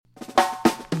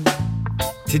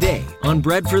Today on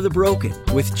Bread for the Broken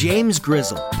with James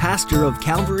Grizzle, pastor of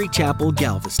Calvary Chapel,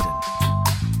 Galveston.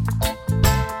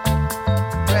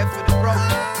 Bread for the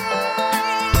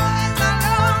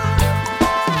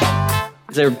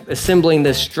broken. They're assembling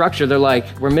this structure. They're like,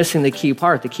 we're missing the key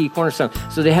part, the key cornerstone.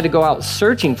 So they had to go out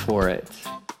searching for it.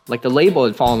 Like the label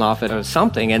had fallen off it or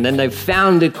something. And then they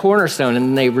found the cornerstone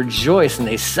and they rejoiced and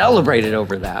they celebrated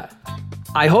over that.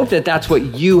 I hope that that's what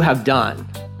you have done.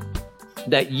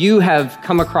 That you have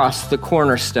come across the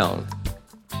cornerstone.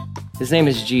 His name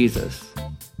is Jesus.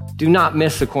 Do not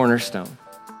miss the cornerstone.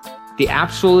 The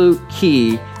absolute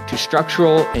key to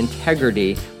structural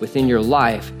integrity within your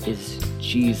life is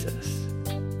Jesus.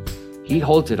 He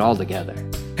holds it all together.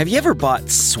 Have you ever bought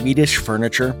Swedish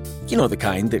furniture? You know, the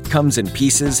kind that comes in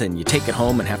pieces and you take it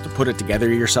home and have to put it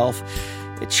together yourself.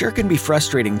 It sure can be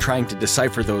frustrating trying to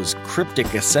decipher those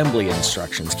cryptic assembly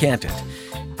instructions, can't it?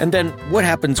 And then what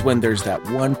happens when there's that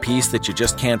one piece that you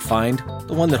just can't find,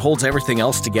 the one that holds everything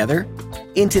else together?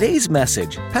 In today's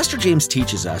message, Pastor James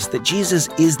teaches us that Jesus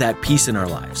is that piece in our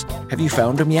lives. Have you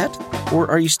found him yet? Or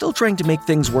are you still trying to make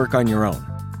things work on your own?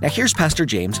 Now here's Pastor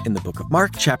James in the book of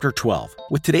Mark, chapter 12,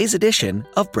 with today's edition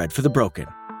of Bread for the Broken.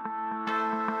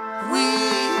 We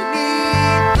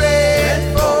need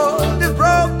bread for the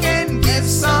broken. Give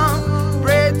some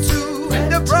bread to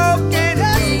the broken.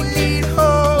 We need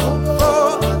hope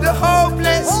for the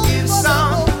hopeless. Give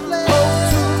some hope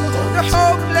to the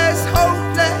hopeless.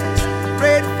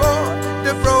 Bread for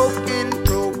the broken.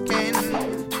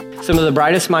 Some of the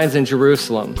brightest minds in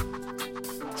Jerusalem,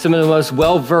 some of the most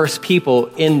well-versed people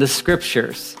in the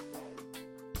scriptures,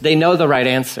 they know the right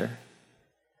answer.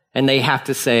 And they have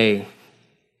to say,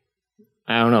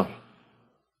 I don't know.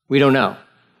 We don't know.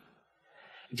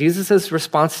 Jesus'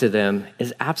 response to them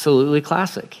is absolutely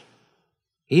classic.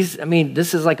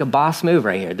 This is like a boss move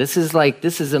right here. This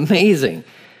is amazing.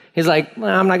 He's like,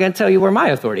 well, I'm not going to tell you where my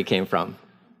authority came from.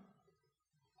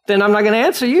 Then I'm not going to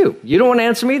answer you. You don't want to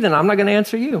answer me, then I'm not going to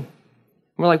answer you.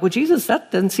 We're like, well, Jesus,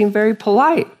 that doesn't seem very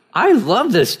polite. I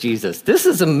love this Jesus. This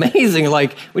is amazing.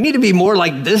 Like, we need to be more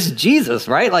like this Jesus,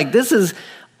 right? Like, this is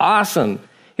awesome.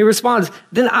 He responds,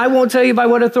 then I won't tell you by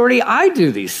what authority I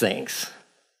do these things.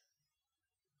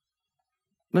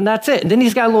 And that's it. And then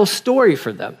he's got a little story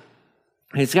for them.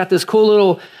 He's got this cool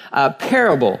little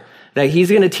parable that he's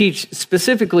going to teach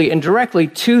specifically and directly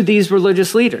to these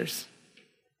religious leaders.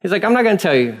 He's like, I'm not going to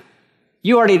tell you.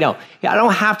 You already know. I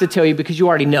don't have to tell you because you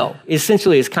already know.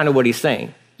 Essentially, is kind of what he's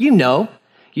saying. You know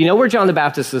where John the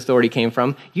Baptist's authority came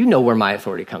from. You know where my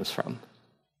authority comes from.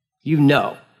 You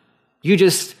know. You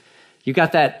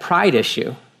got that pride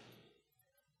issue.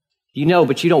 You know,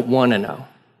 but you don't want to know.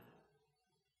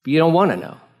 You don't want to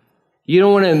know. You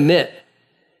don't want to admit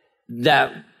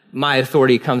that my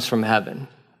authority comes from heaven.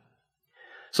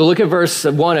 So look at verse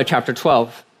 1 of chapter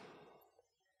 12.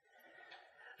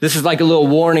 This is like a little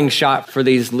warning shot for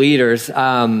these leaders.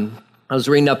 I was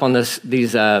reading up on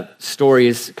these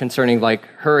stories concerning like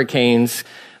hurricanes,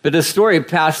 but this story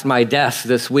passed my desk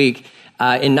this week.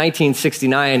 In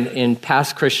 1969, in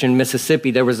Pass Christian, Mississippi,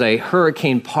 there was a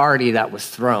hurricane party that was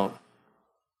thrown.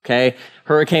 Okay,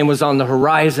 hurricane was on the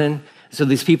horizon, so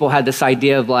these people had this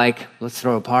idea of like, let's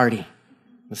throw a party.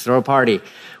 Let's throw a party,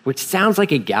 which sounds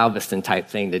like a Galveston type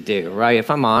thing to do, right? If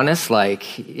I'm honest,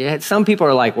 some people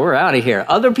are like, we're out of here.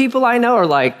 Other people I know are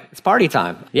like, it's party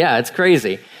time. Yeah, it's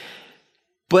crazy.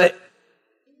 But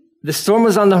the storm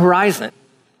was on the horizon.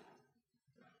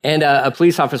 And a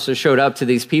police officer showed up to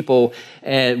these people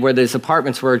where these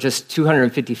apartments were just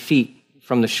 250 feet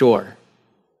from the shore.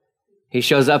 He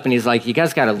shows up and he's like, you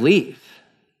guys got to leave.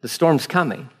 The storm's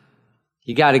coming.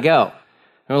 You got to go.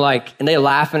 And they're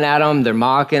laughing at him. They're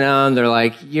mocking him. They're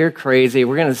like, you're crazy.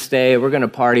 We're going to stay. We're going to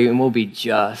party and we'll be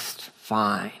just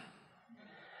fine.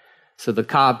 So the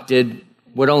cop did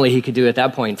what only he could do at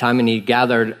that point in time, and he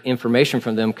gathered information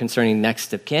from them concerning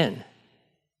next of kin,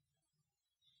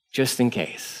 just in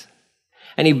case.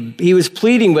 And he was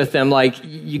pleading with them like,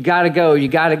 you got to go, you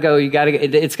got to go, you got to go.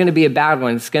 It's going to be a bad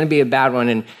one. It's going to be a bad one,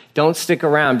 and don't stick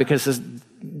around because this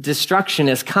destruction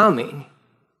is coming.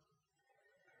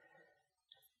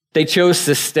 They chose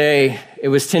to stay. It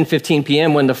was 10:15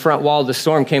 p.m. when the front wall of the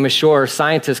storm came ashore.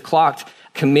 Scientists clocked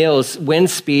Camille's wind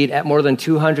speed at more than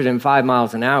 205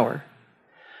 miles an hour.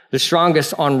 The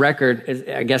strongest on record,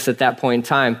 I guess at that point in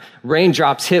time.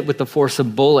 Raindrops hit with the force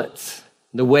of bullets.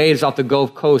 The waves off the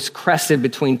Gulf Coast crested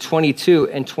between 22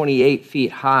 and 28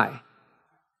 feet high.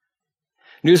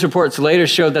 News reports later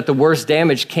showed that the worst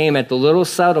damage came at the little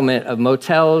settlement of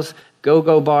motels,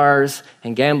 go-go bars,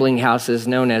 and gambling houses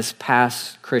known as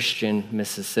Pass Christian,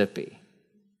 Mississippi,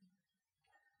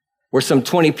 where some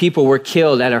 20 people were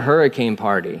killed at a hurricane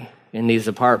party. in these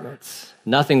apartments.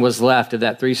 Nothing was left of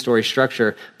that 3-story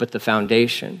structure but the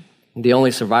foundation. The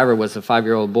only survivor was a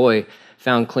 5-year-old boy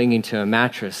found clinging to a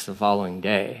mattress the following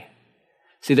day.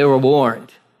 See, they were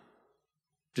warned.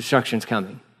 Destruction's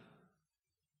coming.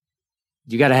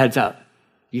 You got a heads up.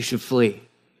 You should flee.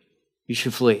 You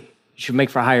should flee. You should make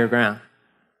for higher ground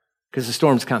because the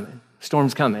storm's coming.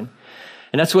 Storm's coming.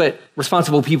 And that's what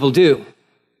responsible people do.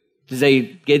 Is they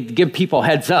give people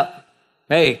heads up.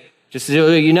 Hey, just so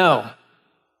you know,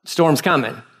 storm's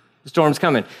coming. The storm's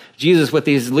coming. Jesus with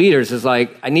these leaders is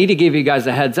like, I need to give you guys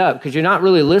a heads up because you're not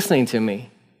really listening to me.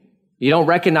 You don't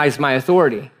recognize my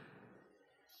authority.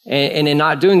 And in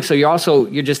not doing so,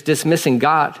 you're just dismissing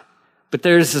God. But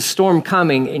there's a storm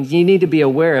coming and you need to be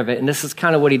aware of it. And this is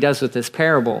kind of what he does with this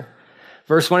parable.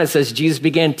 Verse 1, it says, Jesus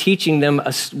began teaching them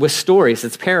with stories.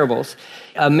 It's parables.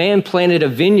 A man planted a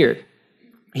vineyard.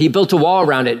 He built a wall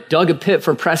around it, dug a pit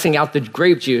for pressing out the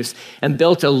grape juice, and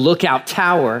built a lookout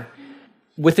tower.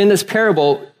 Within this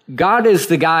parable, God is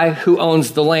the guy who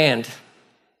owns the land.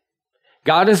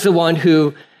 God is the one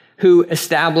who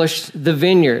established the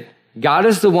vineyard. God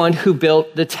is the one who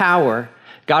built the tower.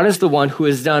 God is the one who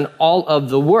has done all of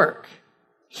the work.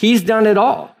 He's done it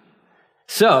all.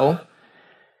 So,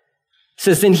 it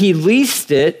says, then he leased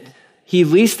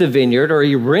the vineyard, or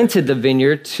he rented the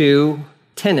vineyard to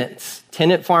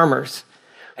tenant farmers,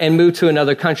 and moved to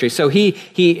another country. So he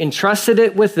entrusted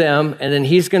it with them, and then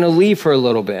he's going to leave for a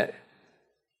little bit.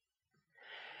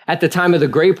 At the time of the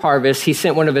grape harvest, he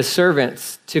sent one of his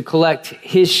servants to collect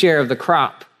his share of the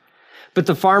crop. But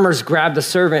the farmers grabbed the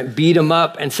servant, beat him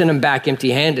up, and sent him back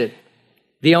empty-handed.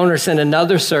 The owner sent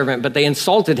another servant, but they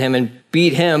insulted him and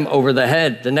beat him over the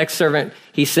head. The next servant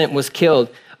he sent was killed.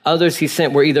 Others he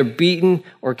sent were either beaten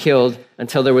or killed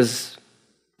until there was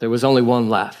only one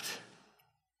left.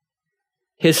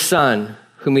 His son,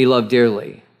 whom he loved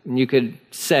dearly. And you could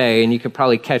say, and you could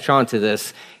probably catch on to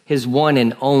this, his one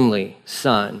and only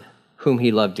son, whom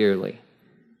he loved dearly.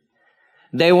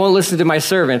 They won't listen to my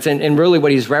servants. And really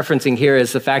what he's referencing here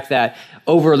is the fact that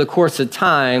over the course of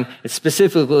time,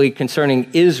 specifically concerning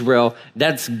Israel,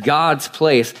 that's God's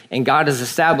place. And God has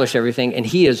established everything. And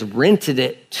he has rented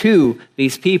it to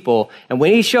these people. And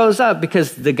when he shows up,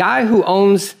 because the guy who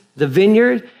owns the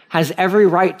vineyard has every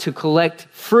right to collect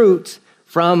fruit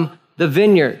from the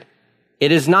vineyard.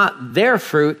 It is not their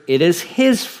fruit. It is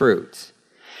his fruit.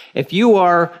 If you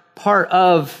are part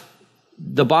of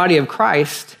the body of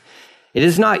Christ, it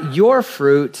is not your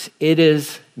fruit, it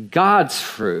is God's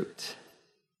fruit.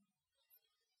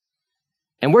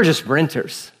 And we're just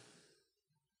renters.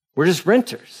 We're just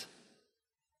renters.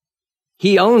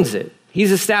 He owns it.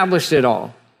 He's established it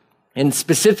all. And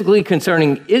specifically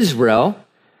concerning Israel,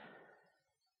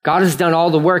 God has done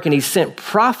all the work and he sent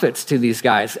prophets to these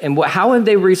guys. And how have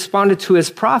they responded to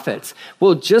his prophets?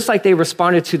 Well, just like they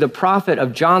responded to the prophet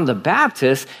of John the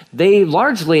Baptist, they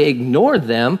largely ignored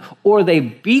them, or they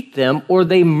beat them, or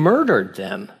they murdered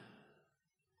them.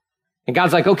 And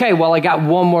God's like, okay, well, I got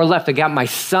one more left. I got my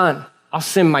son. I'll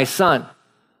send my son.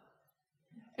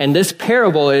 And this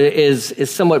parable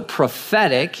is somewhat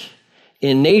prophetic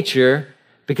in nature,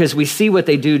 because we see what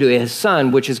they do to his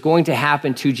son, which is going to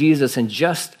happen to Jesus in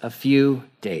just a few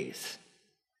days.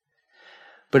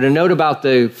 But a note about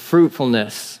the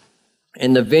fruitfulness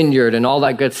and the vineyard and all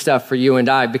that good stuff for you and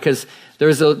I, because there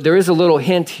is a little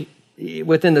hint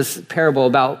within this parable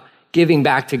about giving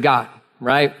back to God,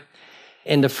 right?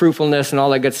 And the fruitfulness and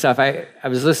all that good stuff. I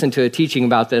was listening to a teaching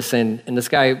about this, and this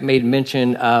guy made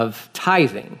mention of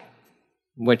tithing,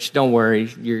 which don't worry,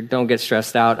 don't get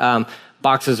stressed out.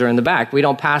 Boxes are in the back. We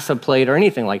don't pass a plate or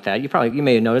anything like that. You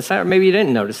may have noticed that, or maybe you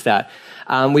didn't notice that.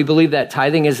 We believe that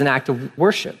tithing is an act of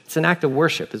worship. It's an act of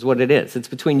worship is what it is. It's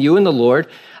between you and the Lord,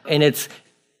 and it's,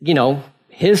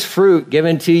 his fruit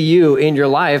given to you in your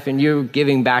life and you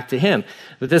giving back to him.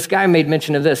 But this guy made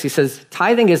mention of this. He says,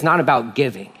 tithing is not about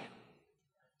giving.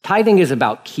 Tithing is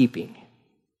about keeping.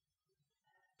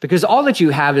 Because all that you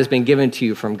have has been given to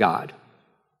you from God.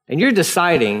 And you're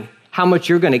deciding how much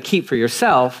you're going to keep for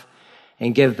yourself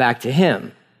and give back to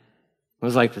him. I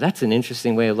was like, that's an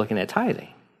interesting way of looking at tithing.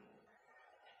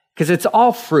 Because it's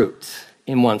all fruit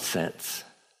in one sense.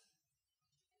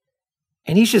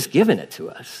 And he's just given it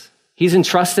to us. He's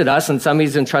entrusted us, and some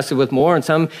he's entrusted with more, and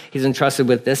some he's entrusted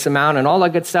with this amount and all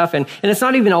that good stuff. And it's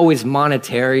not even always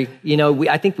monetary.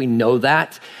 I think we know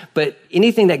that. But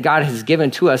anything that God has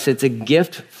given to us, it's a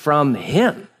gift from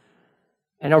him.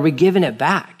 And are we giving it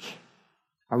back?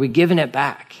 Are we giving it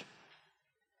back?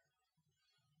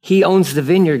 He owns the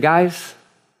vineyard, guys.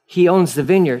 He owns the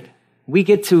vineyard. We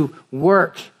get to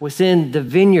work within the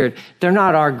vineyard. They're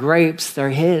not our grapes, they're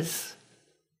his.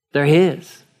 They're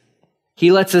his.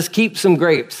 He lets us keep some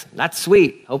grapes. That's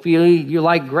sweet. Hope you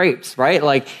like grapes, right?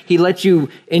 Like he lets you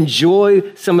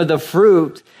enjoy some of the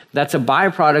fruit that's a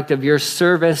byproduct of your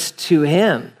service to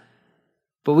him.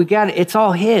 But it's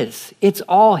all his. It's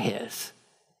all his.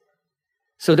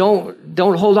 So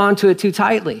don't hold on to it too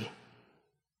tightly.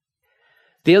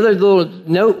 The other little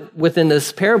note within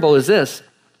this parable is this.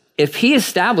 If he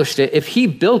established it, if he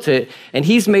built it, and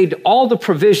he's made all the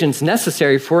provisions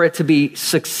necessary for it to be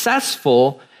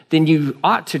successful, then you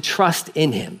ought to trust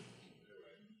in him.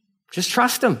 Just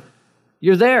trust him.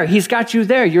 You're there. He's got you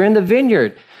there. You're in the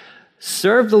vineyard.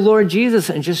 Serve the Lord Jesus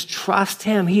and just trust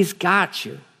him. He's got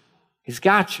you. He's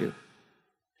got you.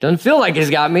 Doesn't feel like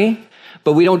he's got me,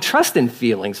 but we don't trust in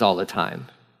feelings all the time.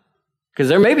 Because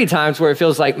there may be times where it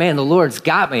feels like, man, the Lord's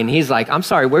got me. And he's like, I'm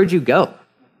sorry, where'd you go?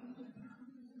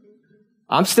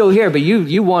 I'm still here, but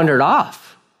you wandered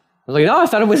off. I was like, no, I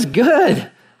thought it was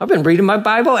good. I've been reading my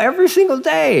Bible every single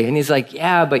day. And he's like,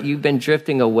 yeah, but you've been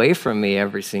drifting away from me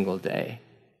every single day.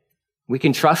 We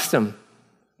can trust him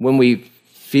when we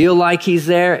feel like he's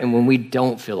there and when we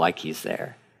don't feel like he's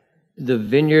there. The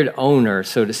vineyard owner,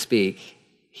 so to speak,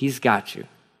 he's got you.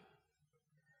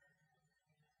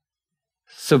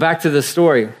 So back to the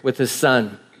story with his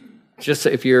son. Just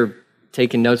if you're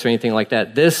taking notes or anything like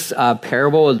that, this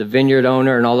parable of the vineyard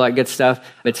owner and all that good stuff,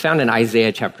 it's found in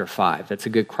Isaiah chapter 5. That's a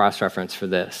good cross-reference for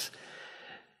this.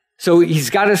 So he's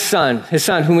got his son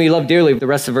whom he loved dearly. The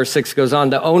rest of verse 6 goes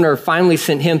on. The owner finally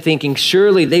sent him thinking,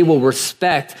 surely they will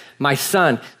respect my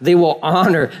son. They will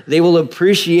honor, they will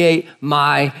appreciate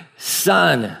my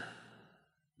son.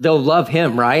 They'll love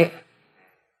him, right?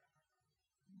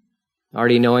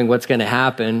 Already knowing what's going to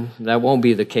happen, that won't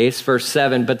be the case. Verse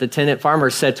 7, but the tenant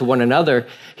farmers said to one another,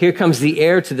 here comes the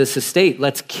heir to this estate.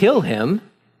 Let's kill him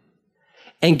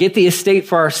and get the estate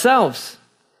for ourselves.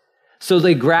 So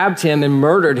they grabbed him and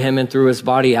murdered him and threw his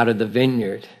body out of the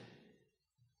vineyard.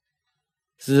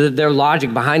 So their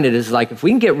logic behind it is like, if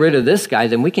we can get rid of this guy,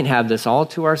 then we can have this all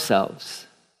to ourselves.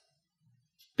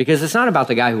 Because it's not about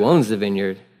the guy who owns the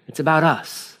vineyard. It's about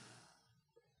us.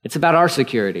 It's about our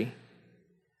security.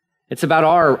 It's about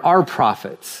our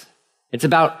profits. It's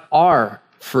about our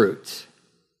fruit.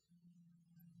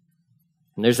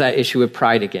 And there's that issue with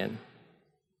pride again.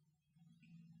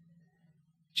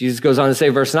 Jesus goes on to say,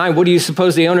 verse 9, what do you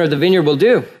suppose the owner of the vineyard will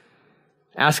do?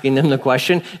 Asking them the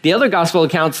question. The other gospel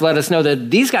accounts let us know that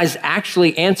these guys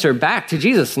actually answer back to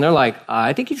Jesus. And they're like,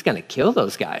 I think he's going to kill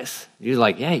those guys. He's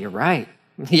like, yeah, you're right.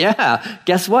 Yeah,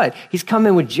 guess what? He's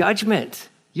coming with judgment.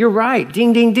 You're right.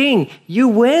 Ding, ding, ding. You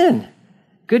win.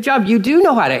 Good job. You do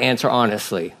know how to answer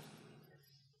honestly.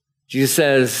 Jesus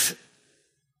says,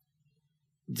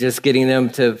 just getting them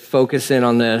to focus in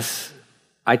on this,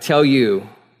 I tell you,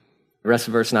 the rest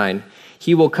of verse 9,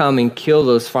 he will come and kill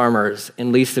those farmers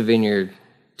and lease the vineyard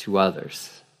to others.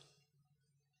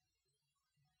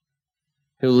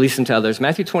 He'll lease them to others.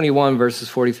 Matthew 21, verses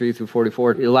 43 through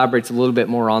 44, elaborates a little bit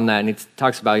more on that, and he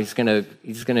talks about he's going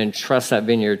to entrust that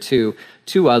vineyard to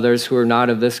others who are not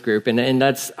of this group, and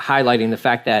that's highlighting the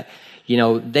fact that, you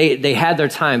know, they had their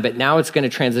time, but now it's going to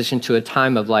transition to a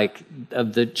time of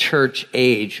the church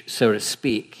age, so to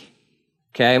speak,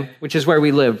 okay, which is where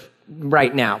we live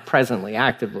right now, presently,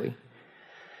 actively.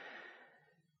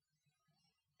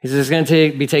 He says it's going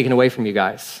to be taken away from you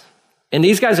guys. And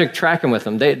these guys are tracking with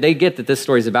him. They get that this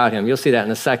story is about him. You'll see that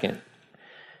in a second.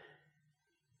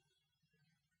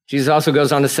 Jesus also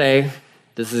goes on to say,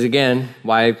 this is again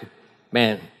why,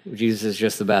 man, Jesus is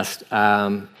just the best.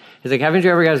 He's like, haven't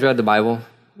you ever guys read the Bible?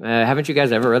 Haven't you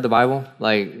guys ever read the Bible?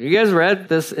 Like, you guys read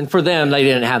this? And for them, they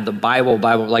didn't have the Bible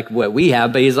like what we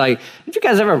have. But he's like, haven't you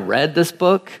guys ever read this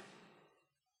book?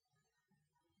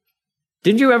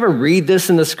 Didn't you ever read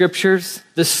this in the scriptures?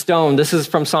 This stone, this is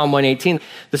from Psalm 118.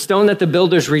 The stone that the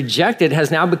builders rejected has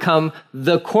now become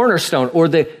the cornerstone, or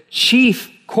the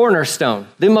chief cornerstone,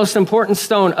 the most important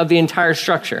stone of the entire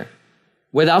structure.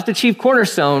 Without the chief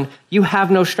cornerstone, you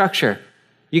have no structure.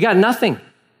 You got nothing.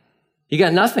 You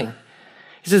got nothing.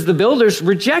 He says the builders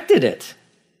rejected it.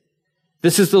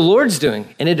 This is the Lord's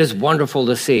doing, and it is wonderful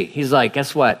to see. He's like,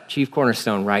 guess what? Chief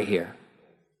cornerstone right here.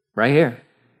 Right here.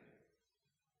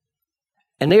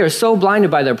 And they are so blinded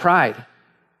by their pride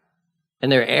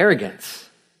and their arrogance.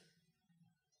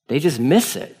 They just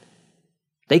miss it.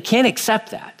 They can't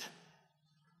accept that.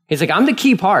 He's like, I'm the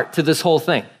key part to this whole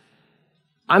thing.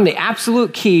 I'm the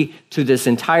absolute key to this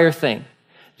entire thing.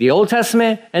 The Old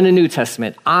Testament and the New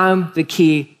Testament. I'm the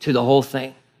key to the whole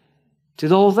thing. To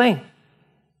the whole thing.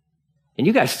 And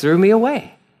you guys threw me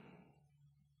away.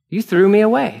 You threw me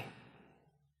away.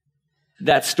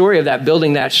 That story of that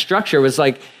building, that structure was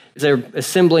like, they're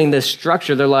assembling this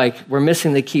structure. They're like, we're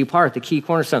missing the key part, the key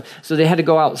cornerstone. So they had to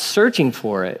go out searching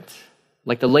for it.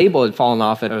 Like the label had fallen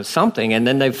off it or something. And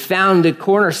then they found the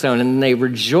cornerstone and they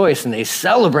rejoiced and they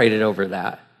celebrated over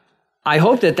that. I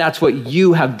hope that that's what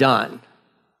you have done,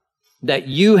 that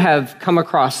you have come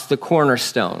across the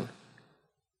cornerstone.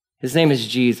 His name is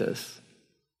Jesus.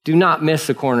 Do not miss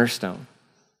the cornerstone.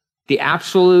 The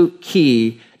absolute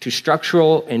key to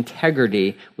structural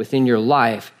integrity within your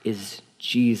life is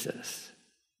Jesus.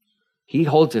 He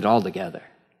holds it all together.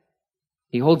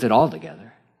 He holds it all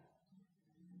together.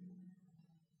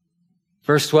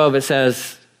 Verse 12, it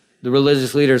says, the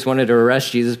religious leaders wanted to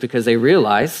arrest Jesus because they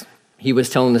realized he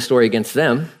was telling the story against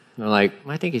them. They're like,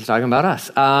 I think he's talking about us.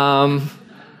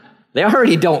 They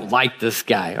already don't like this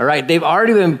guy, all right? They've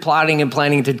already been plotting and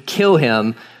planning to kill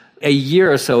him a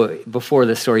year or so before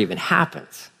this story even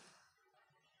happens.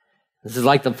 This is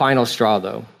like the final straw,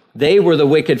 though. They were the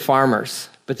wicked farmers,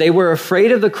 but they were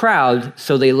afraid of the crowd,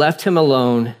 so they left him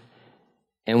alone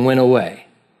and went away.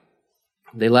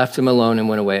 They left him alone and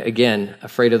went away. Again,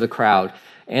 afraid of the crowd.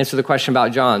 Answer the question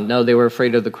about John. No, they were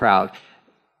afraid of the crowd.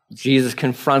 Jesus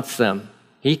confronts them.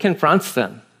 He confronts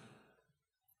them.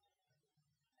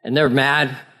 And they're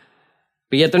mad,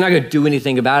 but yet they're not going to do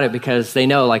anything about it because they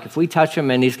know, like, if we touch them,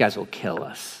 man, these guys will kill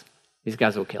us. These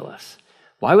guys will kill us.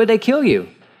 Why would they kill you?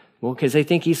 Well, because they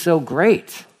think he's so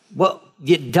great. Well,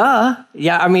 duh.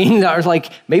 Yeah, I mean, I was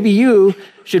like, maybe you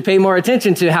should pay more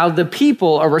attention to how the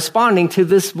people are responding to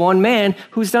this one man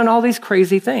who's done all these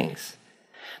crazy things.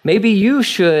 Maybe you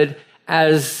should,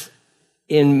 as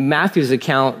in Matthew's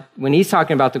account, when he's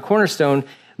talking about the cornerstone,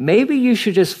 maybe you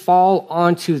should just fall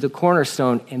onto the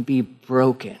cornerstone and be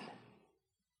broken.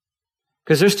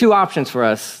 Because there's two options for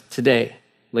us today,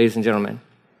 ladies and gentlemen.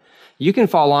 You can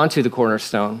fall onto the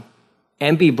cornerstone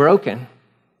and be broken,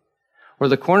 or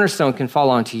the cornerstone can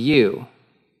fall onto you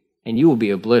and you will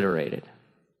be obliterated.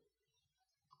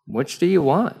 Which do you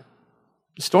want?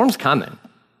 The storm's coming.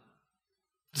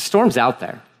 The storm's out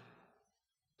there.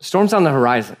 The storm's on the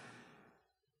horizon.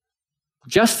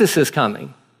 Justice is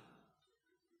coming.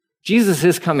 Jesus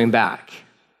is coming back.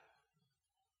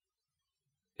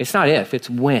 It's not if, it's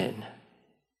when.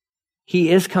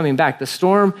 He is coming back. The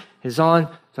storm is on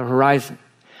the horizon.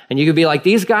 And you could be like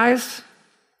these guys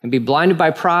and be blinded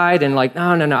by pride and like, no,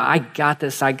 I got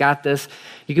this.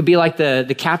 You could be like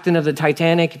the captain of the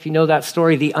Titanic, if you know that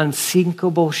story, the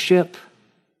unsinkable ship,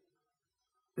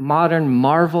 modern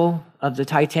marvel of the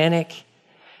Titanic.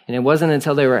 And it wasn't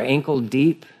until they were ankle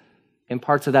deep in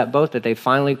parts of that boat that they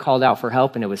finally called out for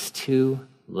help, and it was too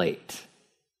late.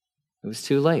 It was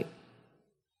too late.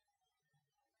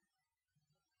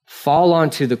 Fall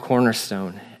onto the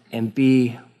cornerstone and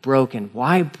be broken.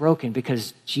 Why broken?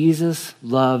 Because Jesus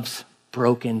loves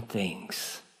broken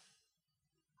things.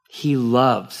 He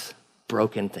loves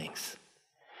broken things.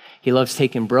 He loves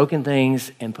taking broken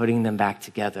things and putting them back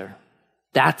together.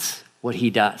 That's what he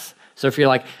does. So if you're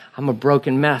like, I'm a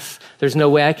broken mess, there's no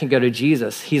way I can go to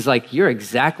Jesus. He's like, you're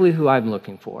exactly who I'm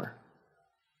looking for.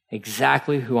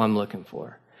 Exactly who I'm looking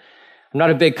for. I'm not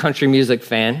a big country music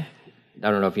fan. I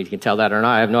don't know if you can tell that or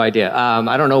not. I have no idea.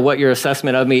 I don't know what your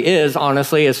assessment of me is,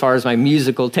 honestly, as far as my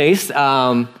musical taste.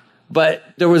 But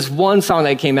there was one song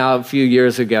that came out a few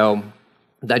years ago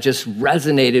that just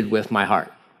resonated with my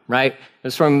heart, right? It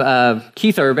was from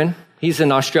Keith Urban. He's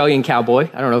an Australian cowboy.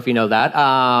 I don't know if you know that.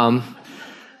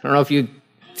 I don't know if you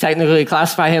technically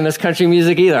classify him as country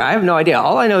music either. I have no idea.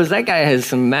 All I know is that guy has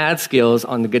some mad skills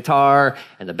on the guitar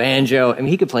and the banjo. I mean,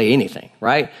 he could play anything,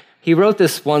 right? He wrote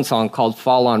this one song called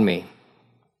Fall on Me.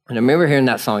 And I remember hearing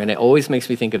that song, and it always makes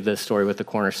me think of this story with the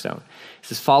cornerstone. It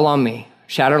says, fall on me,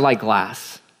 shatter like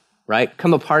glass, right?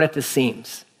 Come apart at the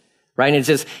seams, right? And it's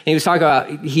just, and he was talking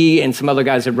about, he and some other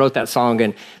guys that wrote that song,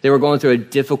 and they were going through a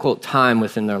difficult time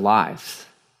within their lives.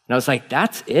 And I was like,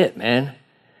 that's it, man.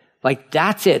 Like,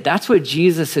 that's it. That's what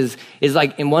Jesus is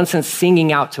like, in one sense,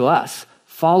 singing out to us.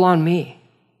 Fall on me.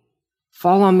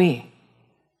 Fall on me.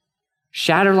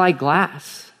 Shatter like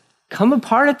glass. Come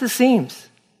apart at the seams.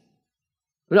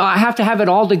 No, I have to have it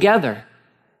all together.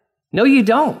 No, you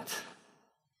don't.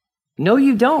 No,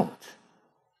 you don't.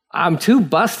 I'm too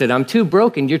busted. I'm too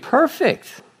broken. You're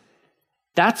perfect.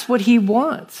 That's what he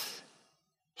wants.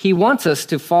 He wants us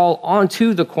to fall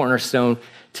onto the cornerstone,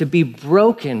 to be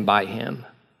broken by him,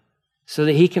 so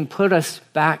that he can put us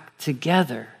back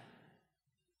together.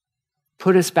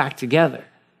 Put us back together.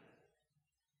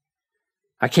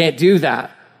 I can't do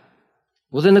that.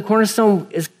 Well, then the cornerstone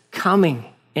is coming,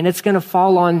 and it's going to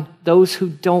fall on those who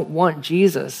don't want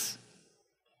Jesus.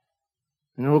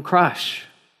 And it will crush.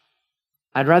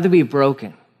 I'd rather be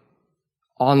broken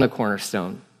on the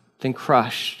cornerstone than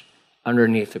crushed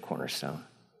underneath the cornerstone.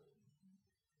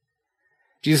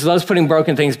 Jesus loves putting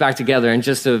broken things back together. And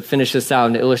just to finish this out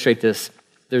and to illustrate this,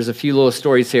 there's a few little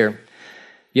stories here.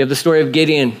 You have the story of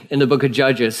Gideon in the book of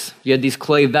Judges. You had these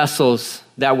clay vessels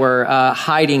that were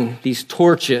hiding these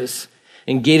torches.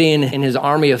 And Gideon and his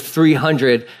army of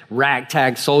 300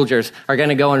 ragtag soldiers are going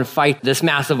to go and fight this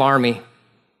massive army.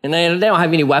 And they don't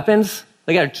have any weapons.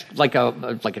 They got like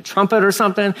a trumpet or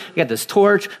something. They got this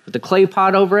torch with the clay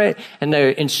pot over it. And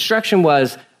the instruction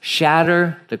was,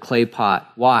 shatter the clay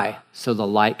pot. Why? So the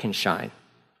light can shine.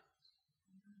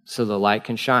 So the light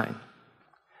can shine.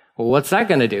 Well, what's that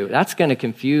going to do? That's going to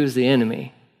confuse the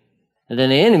enemy. And then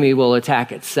the enemy will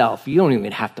attack itself. You don't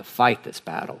even have to fight this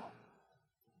battle.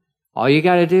 All you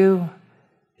got to do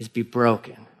is be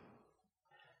broken.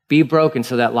 Be broken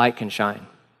so that light can shine.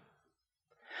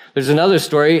 There's another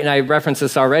story, and I referenced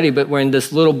this already, but when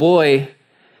this little boy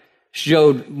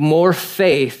showed more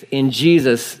faith in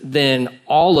Jesus than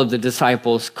all of the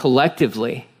disciples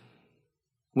collectively.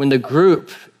 When the group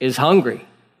is hungry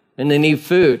and they need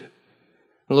food,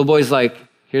 the little boy's like,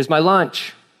 here's my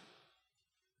lunch.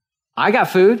 I got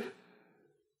food.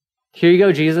 Here you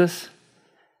go, Jesus.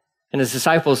 And his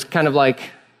disciples kind of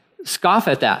like scoff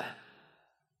at that.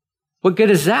 What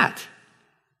good is that?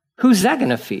 Who's that going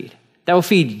to feed? That will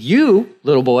feed you,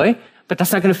 little boy, but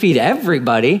that's not going to feed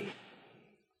everybody.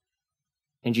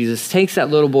 And Jesus takes that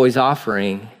little boy's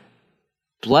offering,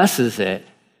 blesses it,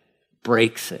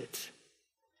 breaks it,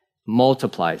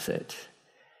 multiplies it.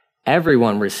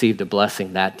 Everyone received a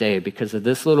blessing that day because of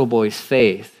this little boy's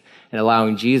faith in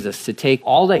allowing Jesus to take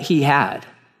all that he had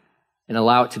and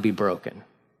allow it to be broken.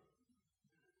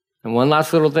 And one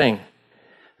last little thing.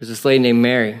 There's this lady named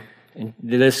Mary, and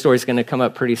this story's going to come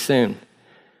up pretty soon.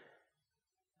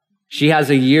 She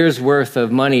has a year's worth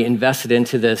of money invested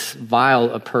into this vial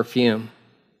of perfume.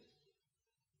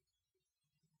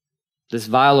 This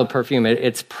vial of perfume,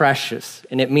 it's precious,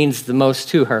 and it means the most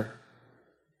to her.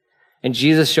 And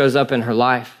Jesus shows up in her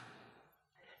life,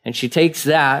 and she takes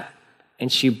that,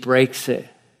 and she breaks it,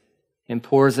 and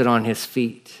pours it on his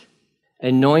feet,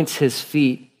 anoints his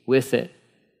feet with it.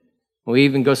 We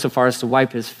even go so far as to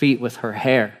wipe his feet with her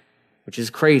hair, which is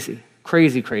crazy,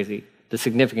 crazy, crazy, the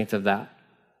significance of that.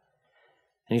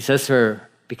 And he says to her,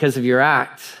 because of your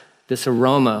act, this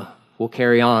aroma will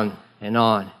carry on and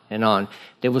on and on.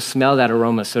 They will smell that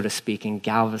aroma, so to speak, in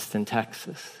Galveston,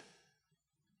 Texas.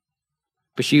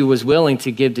 But she was willing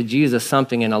to give to Jesus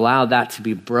something and allow that to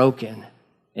be broken.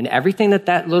 And everything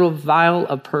that little vial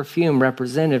of perfume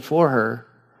represented for her,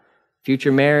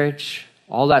 future marriage,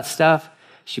 all that stuff,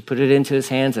 she put it into his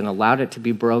hands and allowed it to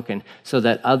be broken so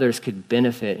that others could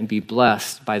benefit and be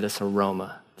blessed by this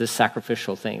aroma, this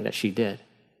sacrificial thing that she did.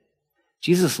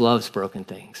 Jesus loves broken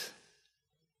things.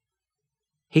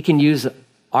 He can use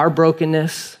our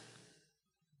brokenness.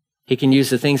 He can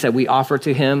use the things that we offer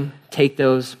to him, take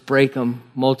those, break them,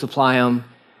 multiply them.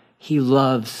 He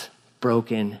loves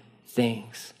broken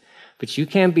things. But you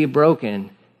can't be broken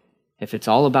if it's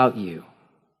all about you.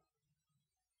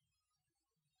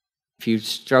 If you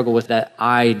struggle with that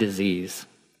I disease,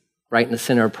 right in the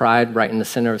center of pride, right in the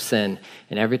center of sin,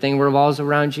 and everything revolves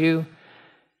around you,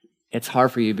 it's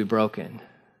hard for you to be broken.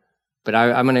 But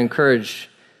I'm going to encourage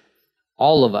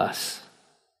all of us,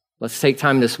 let's take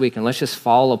time this week and let's just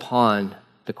fall upon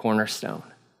the cornerstone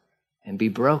and be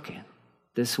broken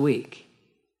this week.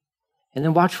 And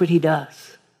then watch what he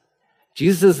does.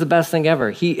 Jesus is the best thing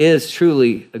ever. He is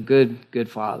truly a good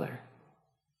father.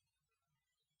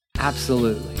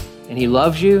 Absolutely. And he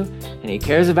loves you and he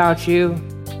cares about you.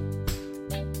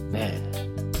 Man,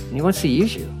 and he wants to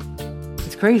use you.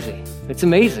 It's crazy. It's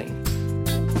amazing.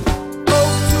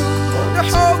 The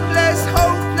hopeless,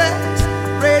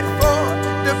 bread for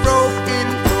the broken.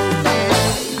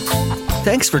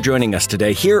 Thanks for joining us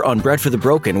today here on Bread for the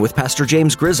Broken with Pastor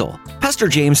James Grizzle. Pastor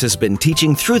James has been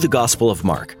teaching through the Gospel of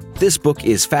Mark. This book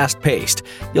is fast-paced.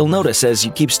 You'll notice as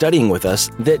you keep studying with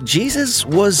us that Jesus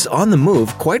was on the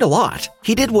move quite a lot.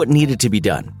 He did what needed to be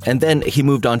done, and then he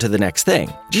moved on to the next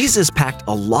thing. Jesus packed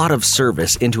a lot of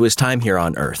service into his time here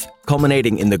on earth,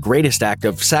 culminating in the greatest act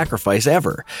of sacrifice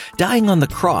ever, dying on the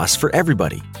cross for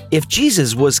everybody. If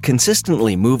Jesus was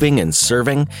consistently moving and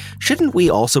serving, shouldn't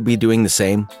we also be doing the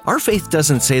same? Our faith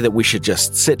doesn't say that we should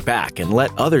just sit back and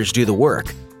let others do the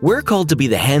work. We're called to be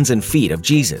the hands and feet of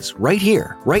Jesus right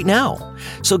here, right now.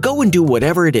 So go and do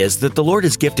whatever it is that the Lord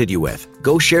has gifted you with.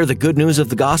 Go share the good news of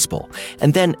the gospel,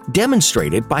 and then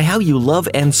demonstrate it by how you love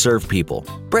and serve people.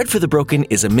 Bread for the Broken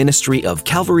is a ministry of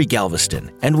Calvary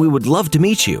Galveston, and we would love to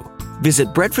meet you. Visit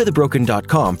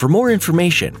breadforthebroken.com for more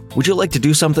information. Would you like to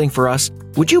do something for us?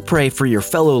 Would you pray for your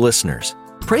fellow listeners?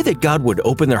 Pray that God would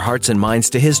open their hearts and minds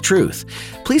to His truth.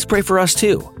 Please pray for us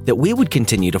too, that we would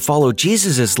continue to follow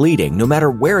Jesus' leading no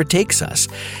matter where it takes us.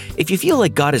 If you feel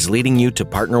like God is leading you to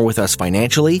partner with us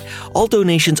financially, all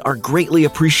donations are greatly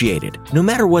appreciated, no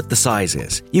matter what the size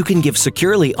is. You can give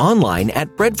securely online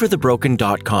at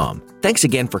breadforthebroken.com. Thanks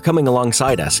again for coming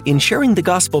alongside us in sharing the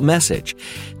gospel message.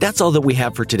 That's all that we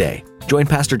have for today. Join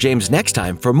Pastor James next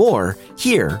time for more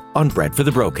here on Bread for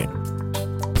the Broken.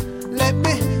 Let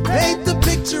me paint the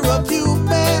picture of you,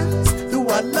 man.